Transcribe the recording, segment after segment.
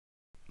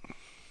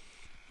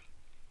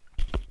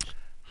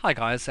Hi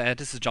guys,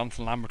 this is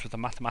Jonathan Lambert with the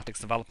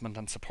Mathematics Development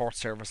and Support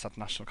Service at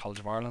National College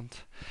of Ireland.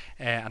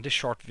 And this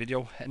short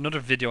video,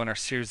 another video in our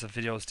series of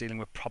videos dealing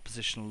with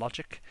propositional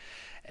logic,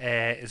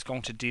 is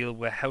going to deal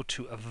with how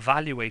to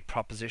evaluate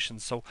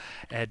propositions. So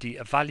the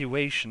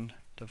evaluation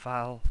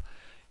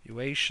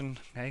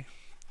okay,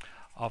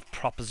 of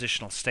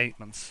propositional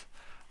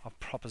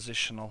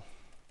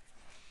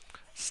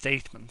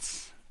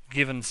statements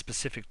given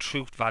specific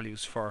truth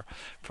values for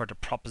the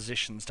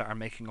propositions that are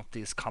making up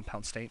these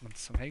compound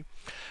statements. Okay,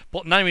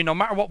 but now no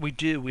matter what we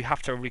do, we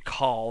have to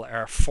recall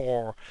our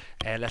four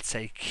let's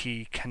say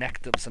key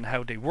connectives and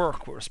how they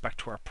work with respect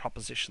to our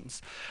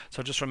propositions.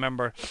 So just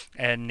remember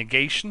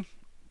negation.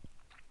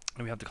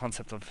 We have the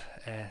concept of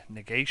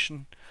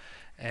negation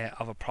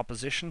of a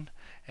proposition.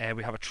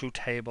 We have a truth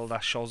table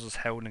that shows us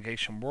how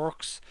negation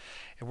works.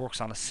 It works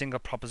on a single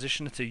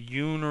proposition. It's a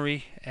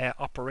unary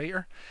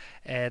operator.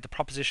 The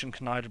proposition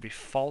can either be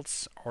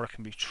false or it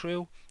can be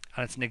true,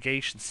 and its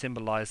negation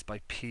symbolized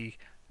by P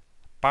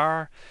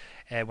bar.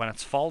 When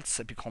it's false,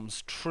 it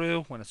becomes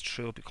true. When it's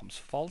true, it becomes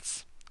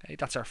false. Okay,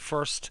 that's our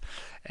first,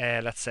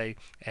 let's say,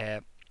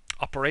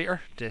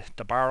 operator,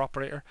 the bar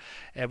operator.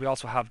 We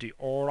also have the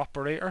OR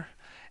operator,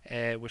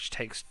 which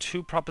takes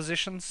two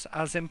propositions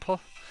as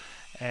input.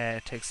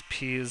 It takes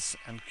P's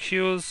and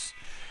Q's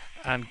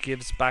and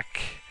gives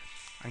back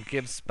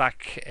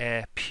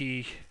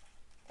P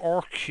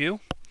or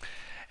Q.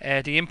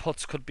 The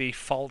inputs could be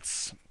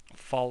false,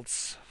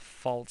 false,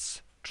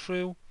 false,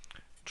 true,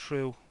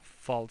 true,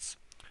 false,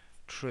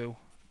 true,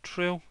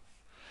 true.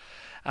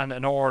 And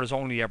an OR is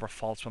only ever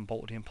false when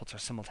both of the inputs are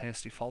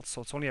simultaneously false. So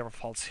it's only ever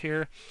false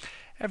here.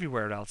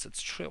 Everywhere else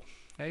it's true.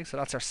 Okay, so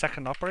that's our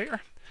second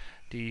operator.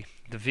 The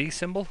V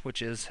symbol,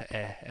 which is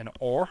an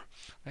OR.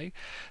 Okay.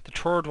 The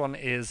third one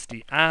is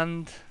the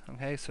AND.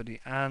 Okay, so the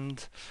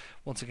AND,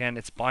 once again,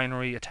 it's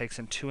binary. It takes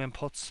in two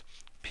inputs,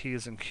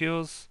 P's and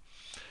Q's.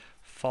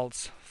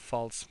 False,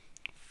 false,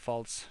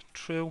 false,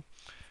 true,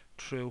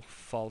 true,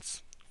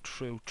 false,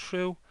 true,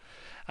 true.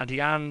 And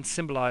the AND,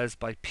 symbolized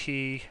by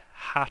P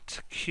hat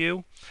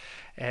Q,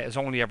 is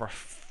only ever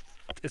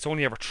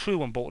true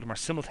when both of them are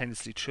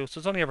simultaneously true. So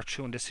it's only ever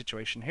true in this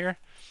situation here.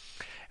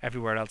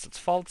 Everywhere else it's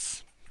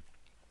false.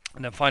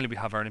 And then finally we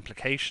have our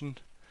implication.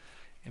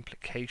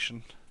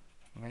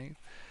 Okay.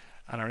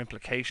 And our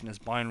implication is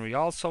binary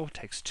also. It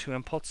takes two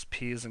inputs,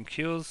 P's and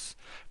Q's,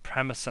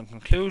 premise and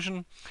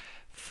conclusion.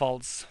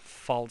 False,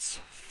 false,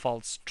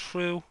 false,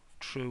 true,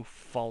 true,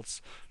 false,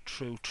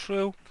 true,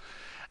 true.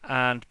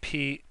 And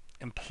P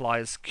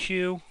implies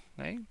Q.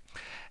 Okay.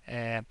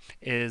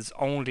 Is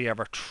only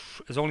ever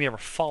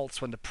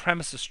false when the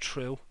premise is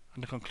true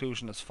and the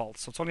conclusion is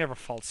false. So it's only ever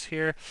false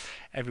here.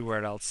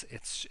 Everywhere else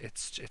it's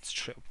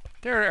true.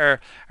 There are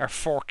our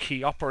four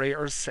key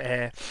operators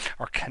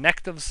or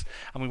connectives,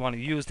 and we want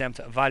to use them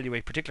to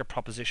evaluate particular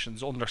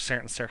propositions under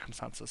certain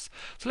circumstances.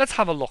 So let's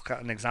have a look at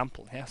an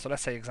example. Yeah. So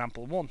let's say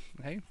example 1.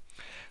 Okay.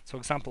 So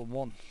example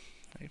 1.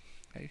 Okay.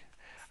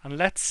 And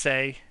let's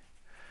say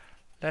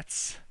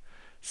that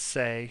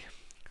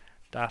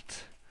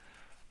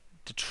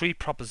the three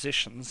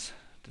propositions,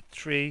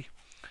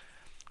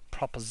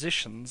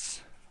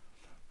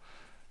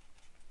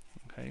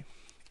 okay,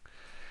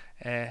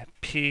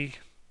 P,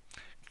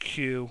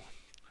 Q,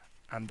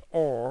 and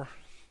OR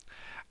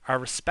are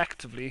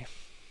respectively,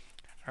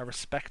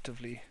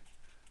 okay,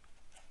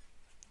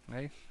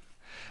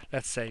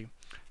 let's say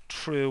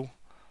true,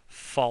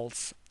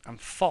 false,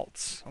 and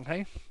false.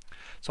 Okay.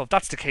 So if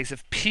that's the case,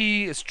 if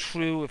P is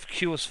true, if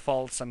Q is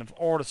false, and if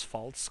OR is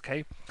false,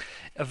 okay,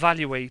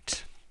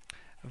 evaluate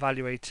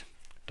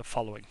the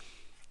following.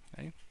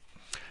 Okay.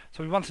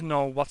 So we want to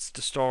know what's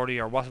the story,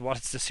 or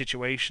what's the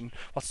situation,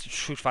 what's the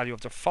truth value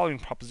of the following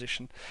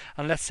proposition.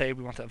 And let's say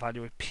we want to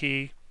evaluate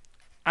P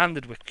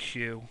ANDed with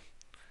Q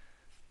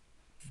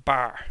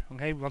bar.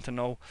 Okay, we want to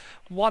know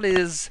what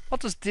does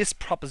this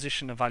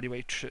proposition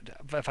evaluate to,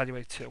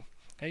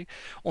 okay,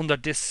 under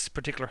this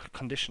particular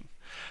condition.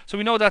 So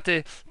we know that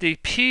the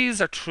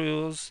P's are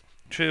true,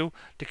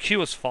 the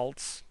Q is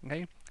false,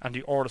 okay, and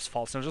the OR is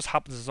false. And it just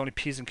happens there's only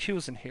P's and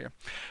Q's in here.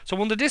 So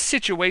under this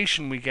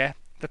situation we get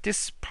that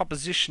this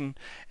proposition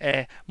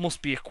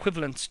must be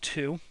equivalent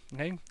to,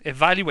 okay,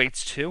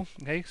 evaluates to,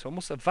 okay, so it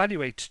must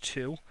evaluate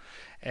to,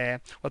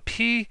 well,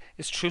 P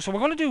is true. So we're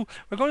going to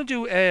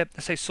do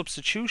let's say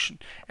substitution.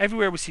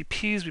 Everywhere we see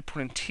P's we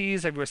put in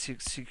T's, everywhere we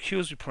see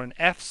Q's we put in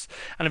F's,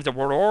 and if there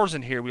were ORs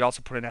in here we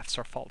also put in F's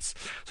or false.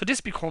 So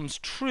this becomes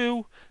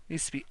true,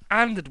 needs to be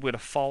ANDed with a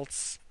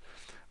false.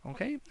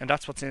 Okay, and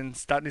that's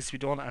that needs to be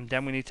done, and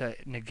then we need to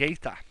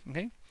negate that.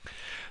 Okay,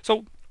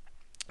 so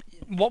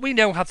what we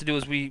now have to do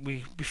is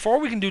before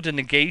we can do the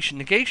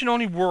negation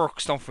only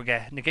works, don't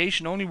forget,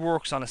 negation only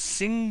works on a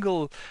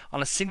single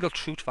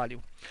truth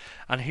value.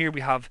 And here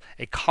we have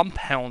a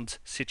compound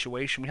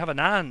situation. We have an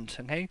AND,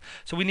 okay?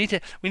 So we need to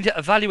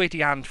evaluate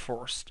the AND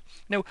first.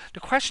 Now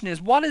the question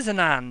is, what is an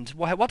AND?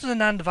 What does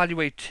an AND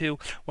evaluate to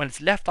when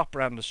its left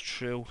operand is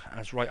true and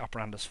its right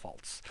operand is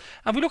false?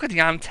 And if we look at the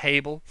AND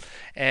table,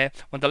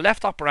 when the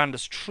left operand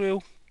is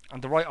true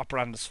and the right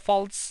operand is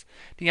false,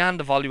 the AND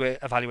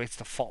evaluates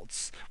the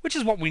false, which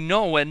is what we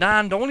know. An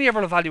AND only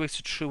ever evaluates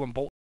the true on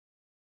both